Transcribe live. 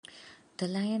The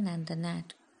Lion and the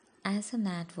Gnat. As a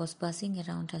gnat was buzzing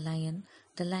around a lion,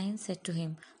 the lion said to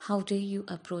him, "How dare you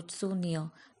approach so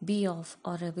near? Be off,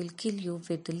 or I will kill you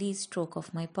with the least stroke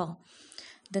of my paw."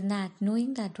 The gnat,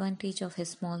 knowing the advantage of his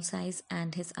small size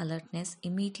and his alertness,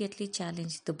 immediately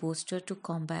challenged the boaster to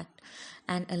combat,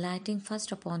 and alighting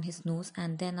first upon his nose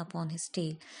and then upon his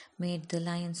tail, made the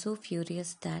lion so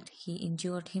furious that he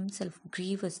injured himself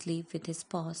grievously with his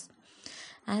paws.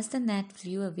 As the gnat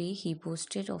flew away, he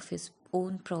boasted of his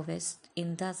own prowess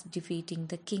in thus defeating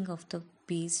the king of the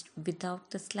beasts without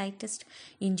the slightest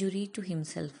injury to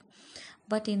himself.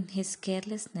 But in his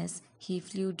carelessness, he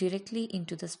flew directly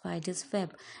into the spider's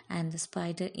web, and the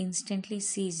spider instantly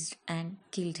seized and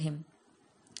killed him.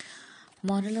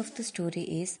 Moral of the story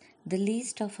is, the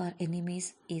least of our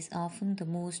enemies is often the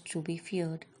most to be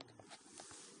feared.